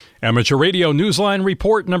Amateur Radio Newsline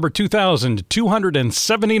Report number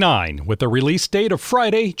 2279 with the release date of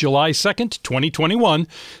Friday, July 2nd, 2021,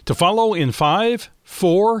 to follow in 5,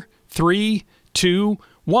 4, 3, 2,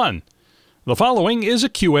 1. The following is a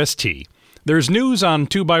QST. There's news on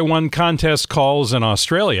 2x1 contest calls in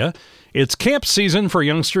Australia. It's camp season for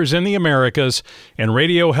youngsters in the Americas, and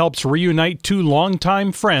radio helps reunite two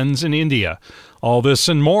longtime friends in India. All this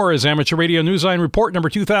and more as Amateur Radio Newsline Report number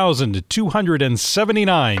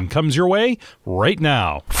 2279 comes your way right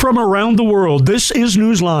now. From around the world, this is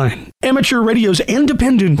Newsline, Amateur Radio's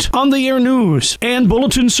independent, on-the-air news and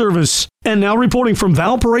bulletin service. And now reporting from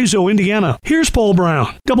Valparaiso, Indiana, here's Paul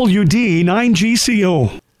Brown,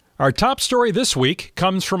 WD9GCO. Our top story this week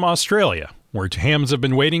comes from Australia, where hams have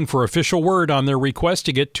been waiting for official word on their request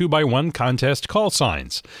to get 2x1 contest call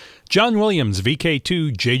signs. John Williams,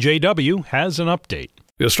 VK2JJW, has an update.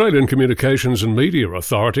 The Australian Communications and Media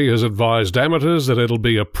Authority has advised amateurs that it'll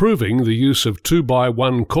be approving the use of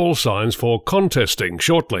 2x1 call signs for contesting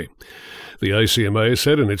shortly. The ACMA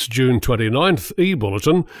said in its June 29th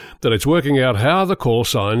e-bulletin that it's working out how the call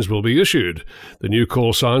signs will be issued. The new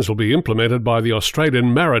call signs will be implemented by the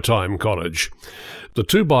Australian Maritime College. The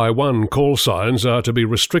 2x1 call signs are to be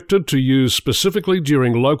restricted to use specifically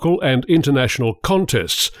during local and international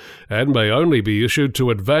contests and may only be issued to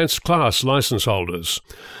advanced class licence holders.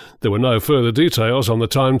 There were no further details on the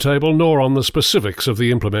timetable nor on the specifics of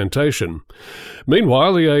the implementation.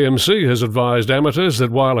 Meanwhile, the AMC has advised amateurs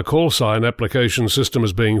that while a call sign application system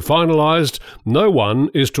is being finalised, no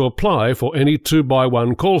one is to apply for any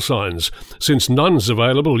 2x1 call signs, since none's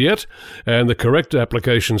available yet and the correct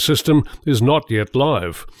application system is not yet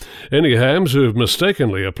live. Any hams who have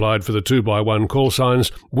mistakenly applied for the 2x1 call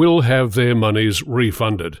signs will have their monies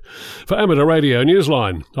refunded. For Amateur Radio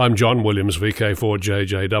Newsline, I'm John Williams,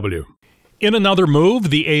 VK4JJW. In another move,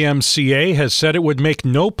 the AMCA has said it would make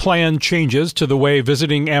no planned changes to the way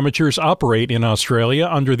visiting amateurs operate in Australia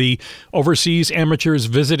under the Overseas Amateurs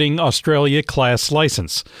Visiting Australia class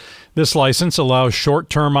license. This license allows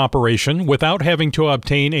short-term operation without having to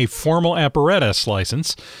obtain a formal apparatus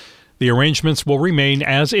license. The arrangements will remain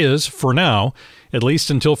as is for now, at least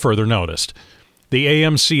until further notice. The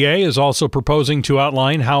AMCA is also proposing to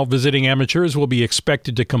outline how visiting amateurs will be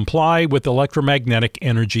expected to comply with electromagnetic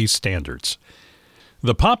energy standards.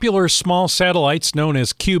 The popular small satellites known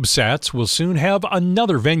as CubeSats will soon have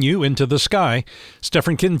another venue into the sky.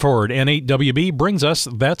 Stephen Kinford, N8WB, brings us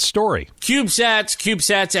that story.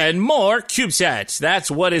 CubeSats, and more CubeSats.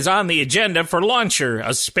 That's what is on the agenda for Launcher,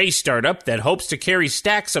 a space startup that hopes to carry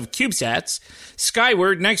stacks of CubeSats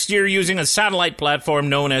skyward next year using a satellite platform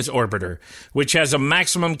known as Orbiter, which has a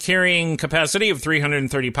maximum carrying capacity of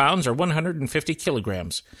 330 pounds or 150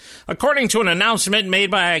 kilograms. According to an announcement made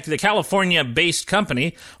by the California-based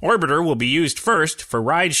company, Orbiter will be used first for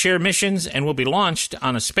ride-share missions and will be launched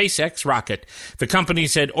on a SpaceX rocket. The company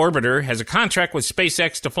said Orbiter has a contract with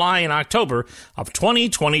SpaceX to fly in October of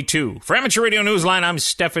 2022. For Amateur Radio Newsline, I'm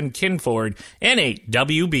Stephen Kinford,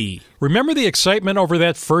 N8WB. Remember the excitement over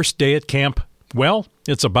that first day at camp? Well,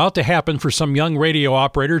 it's about to happen for some young radio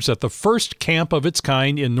operators at the first camp of its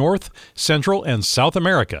kind in North, Central, and South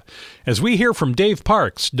America. As we hear from Dave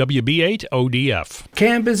Parks, WB8ODF.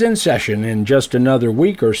 Camp is in session in just another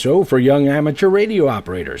week or so for young amateur radio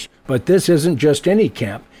operators. But this isn't just any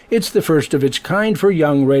camp. It's the first of its kind for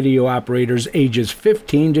young radio operators ages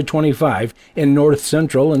 15 to 25 in North,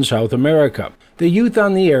 Central, and South America. The Youth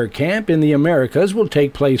on the Air Camp in the Americas will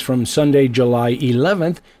take place from Sunday, July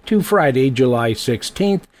 11th to Friday, July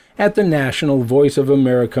 16th at the National Voice of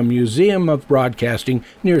America Museum of Broadcasting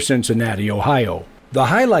near Cincinnati, Ohio. The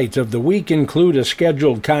highlights of the week include a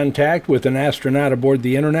scheduled contact with an astronaut aboard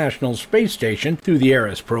the International Space Station through the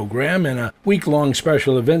ARIS program and a week-long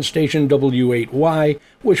special event station W8Y,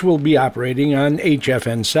 which will be operating on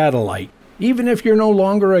HFN satellite. Even if you're no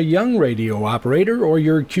longer a young radio operator or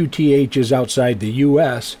your QTH is outside the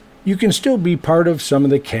U.S., you can still be part of some of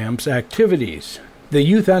the camp's activities. The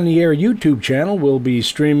Youth on the Air YouTube channel will be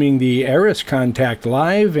streaming the ARIS Contact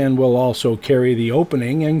live and will also carry the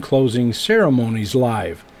opening and closing ceremonies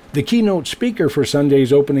live. The keynote speaker for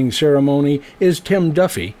Sunday's opening ceremony is Tim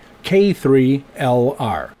Duffy,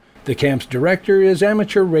 K3LR. The camp's director is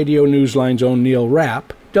Amateur Radio Newsline's own Neil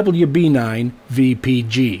Rapp,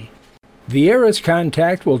 WB9VPG. The ARIS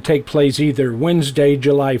Contact will take place either Wednesday,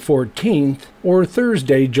 July 14th or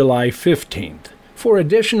Thursday, July 15th. For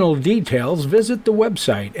additional details, visit the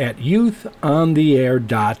website at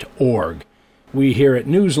youthontheair.org. We here at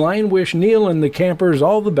Newsline wish Neil and the campers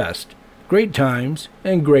all the best, great times,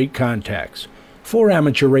 and great contacts. For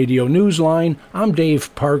Amateur Radio Newsline, I'm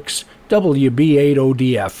Dave Parks,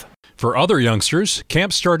 WB8ODF. For other youngsters,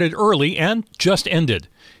 camp started early and just ended.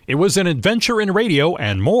 It was an adventure in radio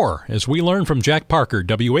and more, as we learn from Jack Parker,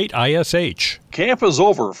 W8ISH. Camp is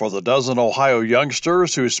over for the dozen Ohio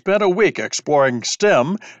youngsters who spent a week exploring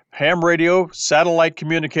STEM, ham radio, satellite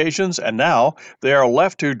communications, and now they are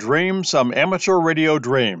left to dream some amateur radio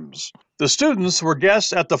dreams. The students were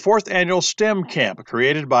guests at the 4th annual STEM camp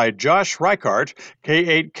created by Josh Reichart,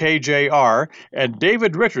 K8KJR, and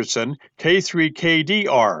David Richardson,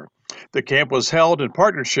 K3KDR. The camp was held in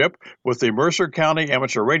partnership with the Mercer County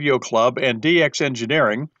Amateur Radio Club and DX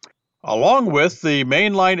Engineering, along with the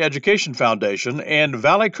Mainline Education Foundation and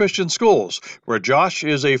Valley Christian Schools, where Josh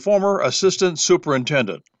is a former assistant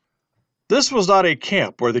superintendent. This was not a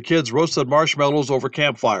camp where the kids roasted marshmallows over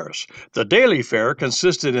campfires. The daily fare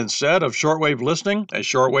consisted instead of shortwave listening, a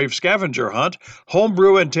shortwave scavenger hunt,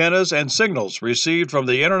 homebrew antennas, and signals received from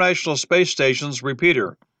the International Space Station's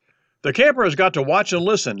repeater. The campers got to watch and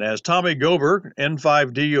listen as Tommy Gober,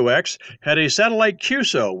 N5DUX, had a satellite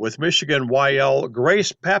QSO with Michigan YL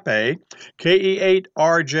Grace Pape,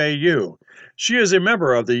 KE8RJU. She is a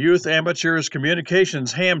member of the Youth Amateurs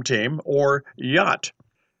Communications Ham Team, or YACHT.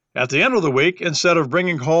 At the end of the week, instead of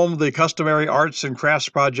bringing home the customary arts and crafts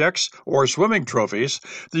projects or swimming trophies,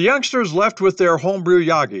 the youngsters left with their homebrew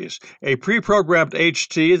Yagis, a pre-programmed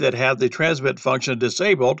HT that had the transmit function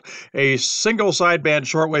disabled, a single sideband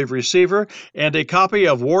shortwave receiver, and a copy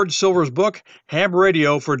of Ward Silver's book, Ham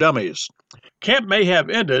Radio for Dummies. Camp may have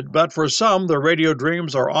ended, but for some, the radio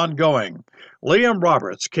dreams are ongoing. Liam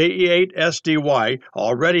Roberts, KE8SDY,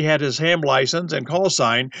 already had his ham license and call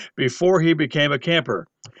sign before he became a camper.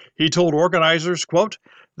 He told organizers, quote,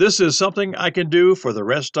 "This is something I can do for the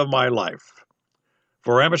rest of my life."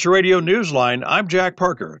 For Amateur Radio Newsline, I'm Jack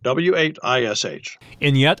Parker, W8ISH.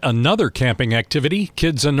 In yet another camping activity,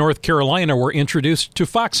 kids in North Carolina were introduced to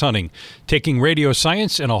fox hunting, taking radio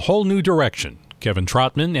science in a whole new direction. Kevin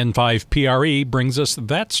Trotman, N5PRE, brings us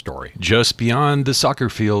that story. Just beyond the soccer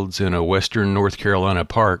fields in a western North Carolina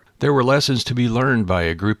park, there were lessons to be learned by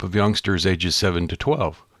a group of youngsters ages 7 to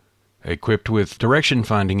 12. Equipped with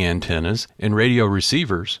direction-finding antennas and radio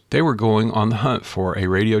receivers, they were going on the hunt for a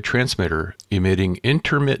radio transmitter emitting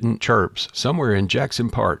intermittent chirps somewhere in Jackson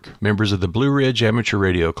Park. Members of the Blue Ridge Amateur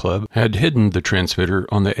Radio Club had hidden the transmitter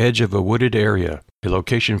on the edge of a wooded area, a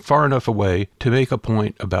location far enough away to make a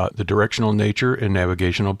point about the directional nature and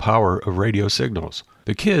navigational power of radio signals.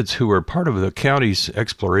 The kids, who were part of the county's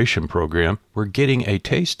exploration program, were getting a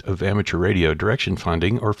taste of amateur radio direction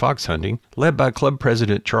finding or fox hunting, led by Club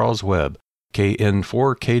President Charles Webb,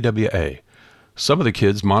 KN4KWA. Some of the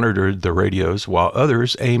kids monitored the radios while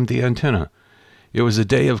others aimed the antenna. It was a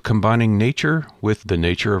day of combining nature with the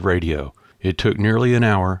nature of radio. It took nearly an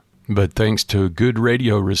hour, but thanks to good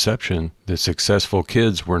radio reception, the successful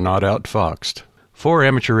kids were not outfoxed. For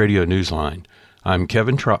Amateur Radio Newsline, I'm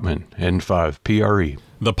Kevin Trotman, N5PRE.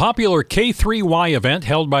 The popular K3Y event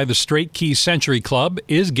held by the Straight Key Century Club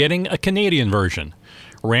is getting a Canadian version.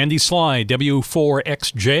 Randy Sly,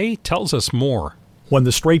 W4XJ, tells us more. When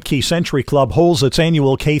the Straight Key Century Club holds its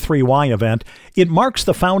annual K3Y event, it marks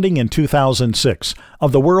the founding in 2006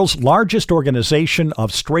 of the world's largest organization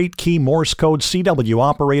of straight key Morse code CW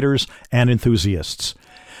operators and enthusiasts.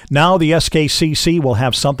 Now the SKCC will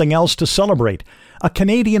have something else to celebrate. A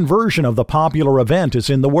Canadian version of the popular event is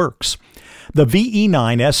in the works. The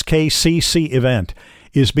VE9 SKCC event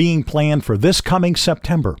is being planned for this coming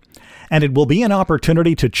September, and it will be an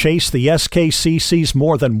opportunity to chase the SKCC's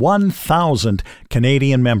more than 1,000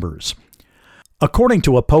 Canadian members. According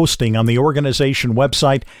to a posting on the organization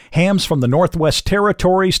website, hams from the Northwest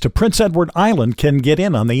Territories to Prince Edward Island can get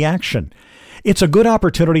in on the action. It's a good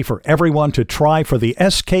opportunity for everyone to try for the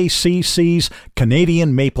SKCC's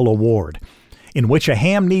Canadian Maple Award, in which a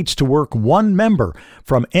ham needs to work one member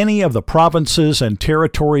from any of the provinces and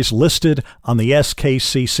territories listed on the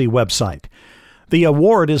SKCC website. The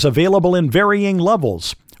award is available in varying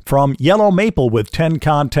levels, from yellow maple with 10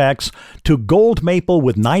 contacts to gold maple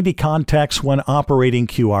with 90 contacts when operating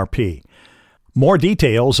QRP. More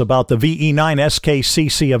details about the VE9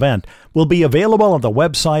 SKCC event will be available on the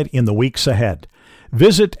website in the weeks ahead.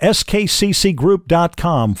 Visit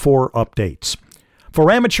skccgroup.com for updates. For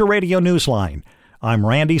Amateur Radio Newsline, I'm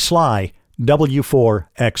Randy Sly,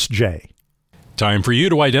 W4XJ. Time for you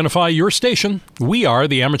to identify your station. We are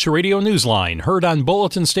the Amateur Radio Newsline, heard on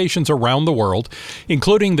bulletin stations around the world,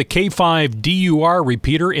 including the K5DUR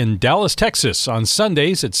repeater in Dallas, Texas, on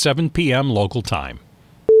Sundays at 7 p.m. local time.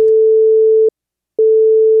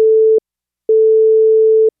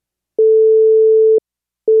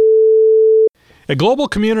 A global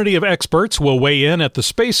community of experts will weigh in at the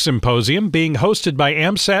Space Symposium being hosted by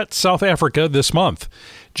AMSAT South Africa this month.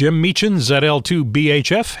 Jim Meechan,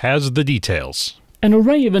 ZL2BHF, has the details. An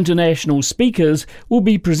array of international speakers will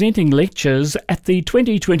be presenting lectures at the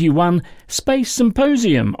 2021 Space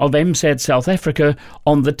Symposium of AMSAT South Africa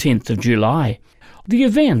on the 10th of July. The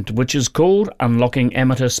event, which is called Unlocking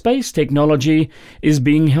Amateur Space Technology, is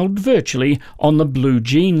being held virtually on the Blue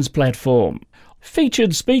Jeans platform.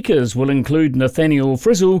 Featured speakers will include Nathaniel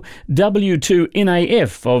Frizzle,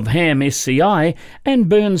 W2NAF of Ham SCI, and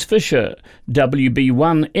Burns Fisher,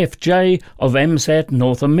 WB1FJ of AMSAT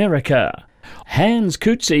North America. Hans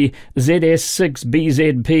Kutzi,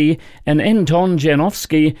 ZS6BZP, and Anton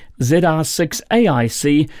Janowski,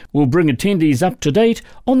 ZR6AIC, will bring attendees up to date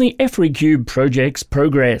on the AfriCube project's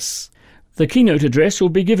progress. The keynote address will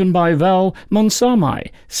be given by Val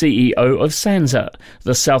Monsamai, CEO of SANZA,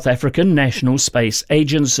 the South African National Space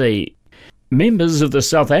Agency. Members of the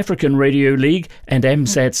South African Radio League and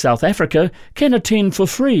AMSAT South Africa can attend for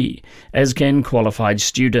free, as can qualified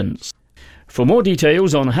students. For more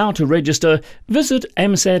details on how to register, visit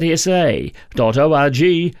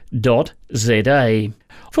amsatsa.org.za.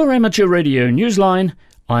 For Amateur Radio Newsline,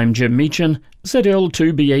 I'm Jim Meechan,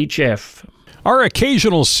 ZL2BHF. Our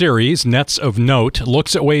occasional series, Nets of Note,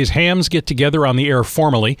 looks at ways hams get together on the air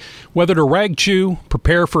formally, whether to rag chew,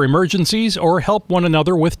 prepare for emergencies, or help one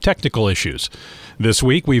another with technical issues. This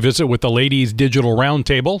week, we visit with the Ladies Digital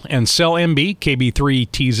Roundtable, and Cell MB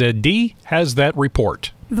KB3TZD has that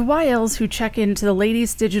report. The YLs who check into the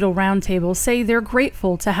Ladies Digital Roundtable say they're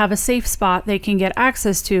grateful to have a safe spot they can get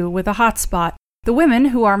access to with a hotspot. The women,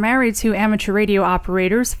 who are married to amateur radio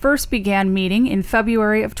operators, first began meeting in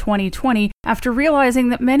February of 2020 after realizing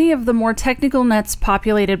that many of the more technical nets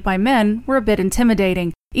populated by men were a bit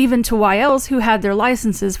intimidating, even to YLs who had their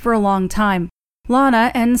licenses for a long time.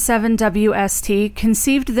 Lana, N7WST,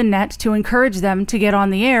 conceived the net to encourage them to get on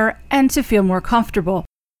the air and to feel more comfortable.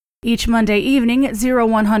 Each Monday evening at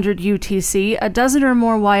 0100 UTC, a dozen or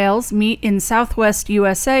more YLs meet in Southwest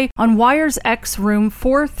USA on Wires X Room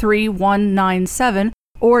 43197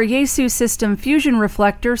 or Yaesu System Fusion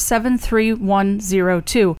Reflector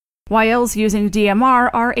 73102. YLs using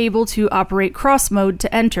DMR are able to operate cross-mode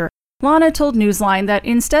to enter. Lana told Newsline that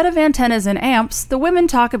instead of antennas and amps, the women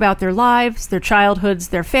talk about their lives, their childhoods,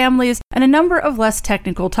 their families, and a number of less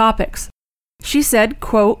technical topics. She said,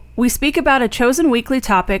 quote, "We speak about a chosen weekly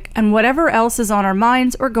topic and whatever else is on our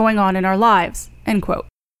minds or going on in our lives," end quote.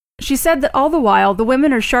 She said that all the while, the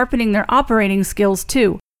women are sharpening their operating skills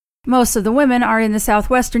too. Most of the women are in the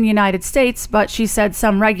southwestern United States, but she said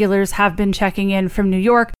some regulars have been checking in from New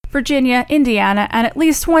York, Virginia, Indiana, and at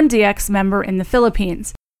least one DX member in the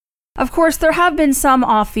Philippines. Of course, there have been some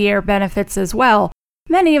off-the-air benefits as well.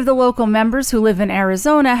 Many of the local members who live in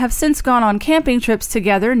Arizona have since gone on camping trips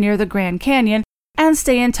together near the Grand Canyon and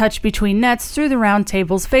stay in touch between nets through the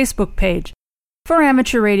Roundtable's Facebook page. For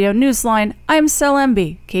Amateur Radio Newsline, I'm Cell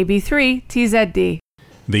MB, KB3TZD.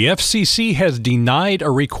 The FCC has denied a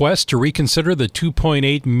request to reconsider the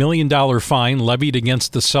 $2.8 million fine levied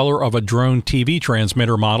against the seller of a drone TV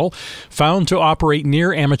transmitter model found to operate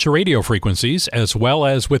near amateur radio frequencies, as well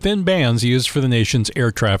as within bands used for the nation's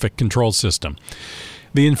air traffic control system.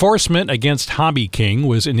 The enforcement against Hobby King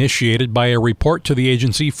was initiated by a report to the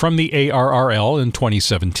agency from the ARRL in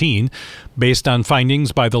 2017, based on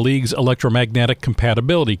findings by the League's Electromagnetic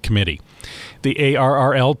Compatibility Committee. The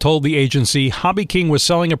ARRL told the agency Hobby King was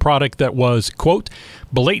selling a product that was, quote,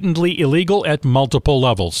 blatantly illegal at multiple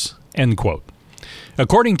levels, end quote.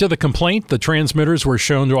 According to the complaint, the transmitters were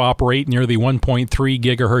shown to operate near the 1.3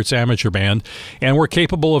 gigahertz amateur band and were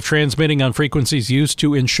capable of transmitting on frequencies used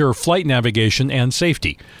to ensure flight navigation and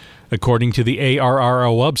safety. According to the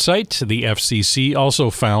ARRL website, the FCC also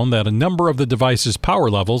found that a number of the device's power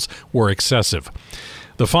levels were excessive.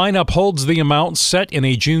 The fine upholds the amount set in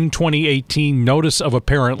a June 2018 Notice of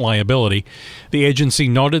Apparent Liability. The agency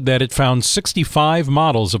noted that it found 65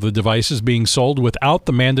 models of the devices being sold without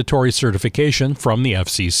the mandatory certification from the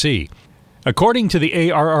FCC. According to the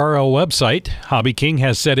ARRL website, Hobby King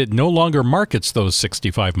has said it no longer markets those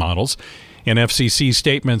 65 models. An FCC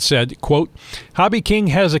statement said, quote, Hobby King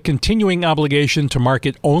has a continuing obligation to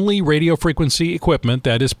market only radio frequency equipment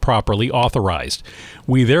that is properly authorized.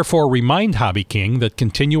 We therefore remind Hobby King that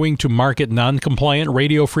continuing to market non-compliant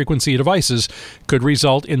radio frequency devices could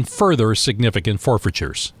result in further significant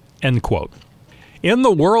forfeitures, end quote. In the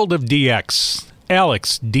world of DX,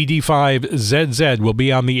 Alex DD5ZZ will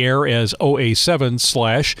be on the air as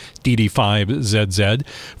OA7/DD5ZZ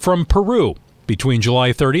from Peru between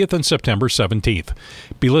July 30th and September 17th.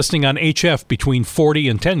 Be listening on HF between 40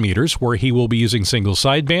 and 10 meters, where he will be using single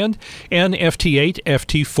sideband, and FT8,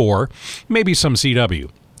 FT4, maybe some CW.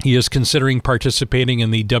 He is considering participating in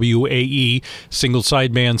the WAE single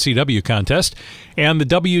sideband CW contest and the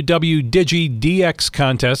WW Digi DX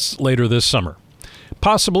contests later this summer,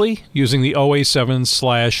 possibly using the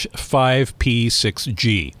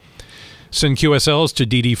OA7/5P6G. Send QSLs to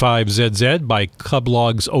DD5ZZ by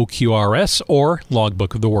Clublogs OQRS or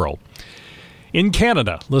Logbook of the World. In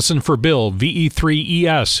Canada, listen for Bill,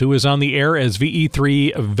 VE3ES, who is on the air as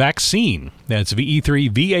VE3 Vaccine. That's VE3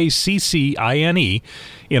 VACCINE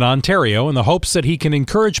in Ontario, in the hopes that he can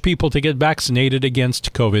encourage people to get vaccinated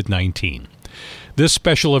against COVID-19. This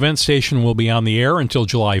special event station will be on the air until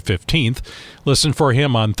July 15th. Listen for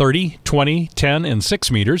him on 30, 20, 10, and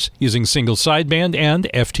 6 meters using single sideband and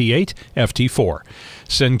FT8, FT4.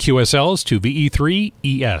 Send QSLs to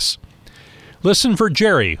VE3ES. Listen for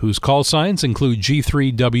Jerry, whose call signs include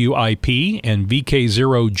G3WIP and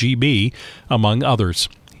VK0GB, among others.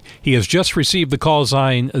 He has just received the call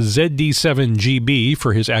sign ZD7GB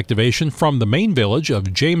for his activation from the main village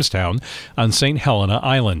of Jamestown on St. Helena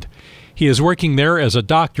Island. He is working there as a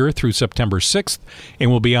doctor through September 6th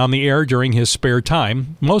and will be on the air during his spare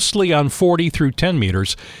time, mostly on 40 through 10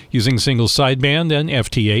 meters, using single sideband and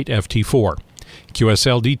FT8, FT4.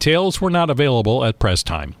 QSL details were not available at press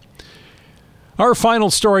time. Our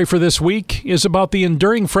final story for this week is about the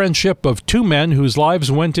enduring friendship of two men whose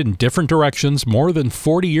lives went in different directions more than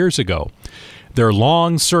 40 years ago. Their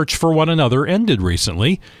long search for one another ended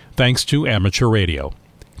recently, thanks to amateur radio.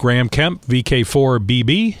 Graham Kemp,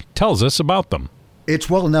 VK4BB, tells us about them. It's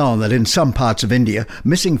well known that in some parts of India,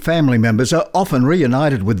 missing family members are often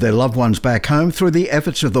reunited with their loved ones back home through the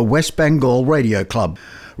efforts of the West Bengal Radio Club.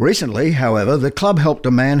 Recently, however, the club helped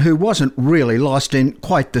a man who wasn't really lost in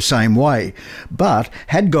quite the same way, but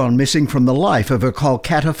had gone missing from the life of a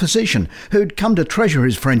Kolkata physician who'd come to treasure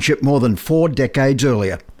his friendship more than 4 decades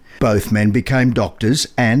earlier. Both men became doctors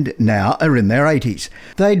and now are in their 80s.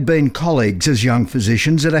 They'd been colleagues as young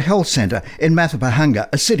physicians at a health centre in Mathapahanga,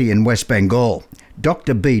 a city in West Bengal.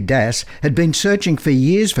 Dr. B. Das had been searching for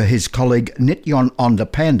years for his colleague Nityan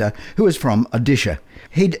Ondapanda, who is from Odisha.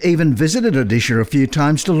 He'd even visited Odisha a few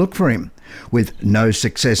times to look for him. With no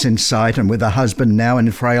success in sight and with a husband now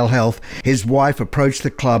in frail health, his wife approached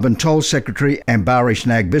the club and told Secretary Ambarish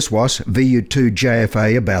Nag Biswas,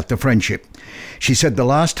 VU2JFA, about the friendship. She said the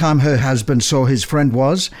last time her husband saw his friend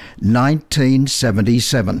was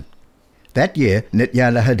 1977. That year,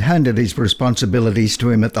 Nityana had handed his responsibilities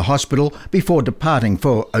to him at the hospital before departing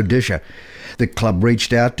for Odisha. The club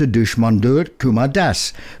reached out to Dushmandur Kumar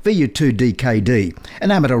Das, VU2DKD,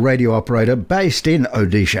 an amateur radio operator based in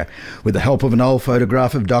Odisha. With the help of an old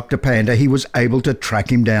photograph of Dr. Panda, he was able to track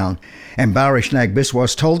him down. Ambarish Nag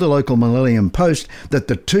Biswas told the local Millennium Post that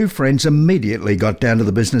the two friends immediately got down to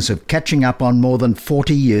the business of catching up on more than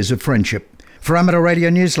 40 years of friendship. For Amateur Radio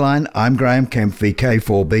Newsline, I'm Graham Kemp,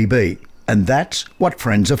 VK4BB. And that's what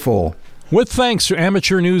friends are for. With thanks to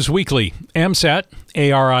Amateur News Weekly, AMSAT,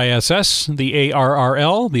 ARISS, the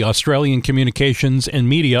ARRL, the Australian Communications and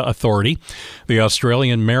Media Authority, the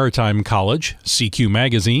Australian Maritime College, CQ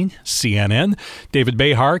Magazine, CNN, David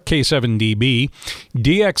Behar, K7DB,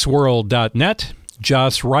 DXWorld.net,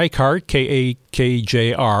 Joss Reichart,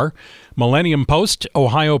 KAKJR, Millennium Post,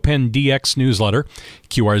 Ohio Penn DX Newsletter,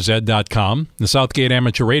 QRZ.com, the Southgate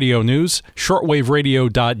Amateur Radio News,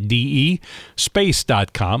 shortwaveradio.de,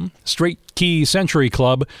 space.com, Straight Key Century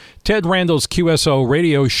Club, Ted Randall's QSO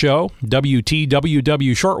Radio Show,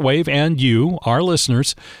 WTWW Shortwave, and you, our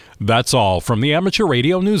listeners. That's all from the Amateur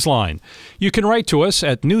Radio Newsline. You can write to us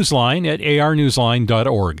at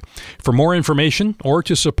newsline@arnewsline.org. For more information or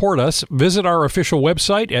to support us, visit our official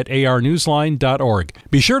website at arnewsline.org.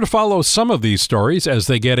 Be sure to follow some of these stories as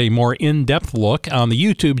they get a more in-depth look on the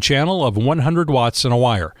YouTube channel of 100 Watts and a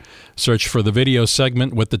Wire. Search for the video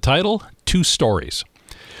segment with the title, 2 Stories.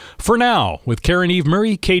 For now, with Karen Eve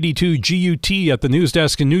Murray, KD2GUT at the news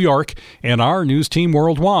desk in New York, and our news team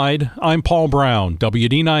worldwide, I'm Paul Brown,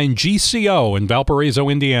 WD9GCO in Valparaiso,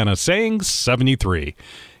 Indiana, saying 73.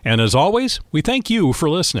 And as always, we thank you for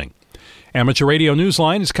listening. Amateur Radio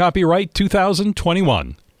Newsline is copyright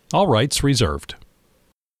 2021. All rights reserved.